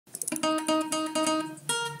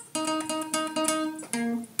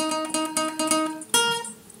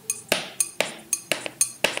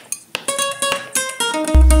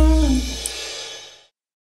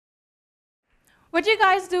What do you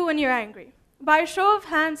guys do when you're angry? By a show of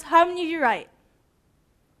hands, how many of you write?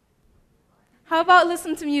 How about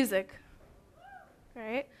listen to music?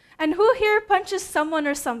 Right? And who here punches someone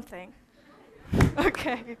or something?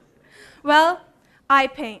 Okay. Well, I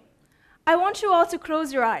paint. I want you all to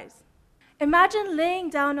close your eyes. Imagine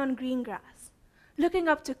laying down on green grass, looking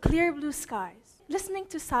up to clear blue skies, listening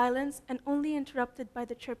to silence and only interrupted by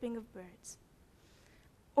the chirping of birds,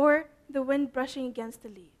 or the wind brushing against the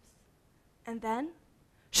leaves. And then,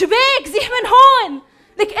 شبيك زيح من هون!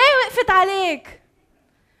 لك ايه وقفت عليك!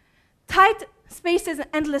 Tight spaces and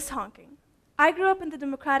endless honking. I grew up in the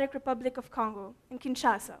Democratic Republic of Congo, in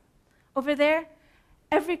Kinshasa. Over there,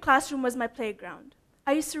 every classroom was my playground.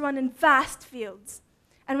 I used to run in vast fields.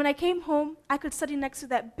 And when I came home, I could study next to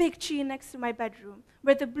that big tree next to my bedroom,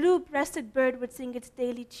 where the blue-breasted bird would sing its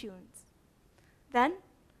daily tunes. Then,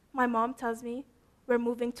 my mom tells me we're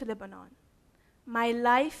moving to Lebanon. My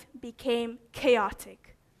life became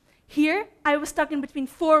chaotic. Here, I was stuck in between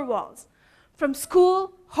four walls, from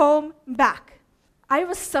school, home, back. I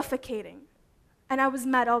was suffocating, and I was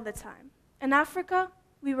mad all the time. In Africa,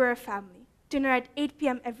 we were a family. Dinner at 8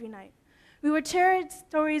 p.m. every night. We would share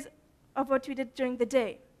stories of what we did during the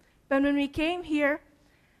day. But when we came here,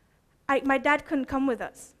 my dad couldn't come with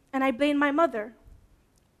us, and I blamed my mother.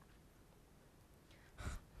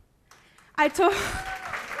 I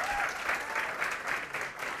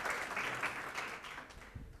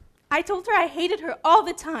told her I hated her all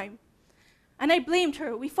the time, and I blamed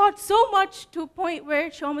her. We fought so much to a point where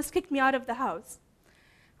she almost kicked me out of the house.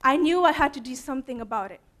 I knew I had to do something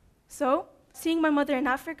about it. So, seeing my mother in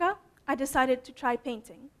Africa, I decided to try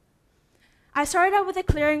painting. I started out with a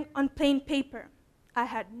clearing on plain paper. I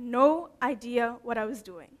had no idea what I was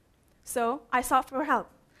doing. So, I sought for help.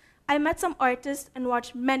 I met some artists and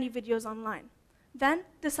watched many videos online. Then,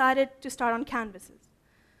 decided to start on canvases.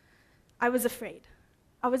 I was afraid.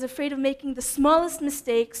 I was afraid of making the smallest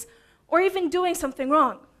mistakes or even doing something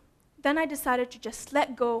wrong. Then I decided to just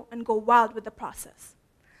let go and go wild with the process.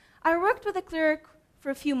 I worked with acrylic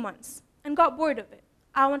for a few months and got bored of it.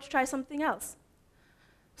 I wanted to try something else.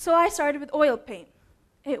 So I started with oil paint.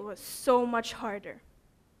 It was so much harder.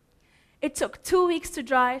 It took 2 weeks to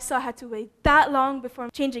dry, so I had to wait that long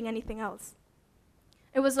before changing anything else.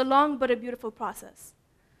 It was a long but a beautiful process.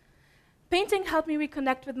 Painting helped me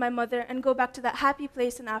reconnect with my mother and go back to that happy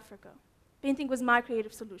place in Africa. Painting was my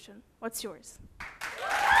creative solution. What's yours?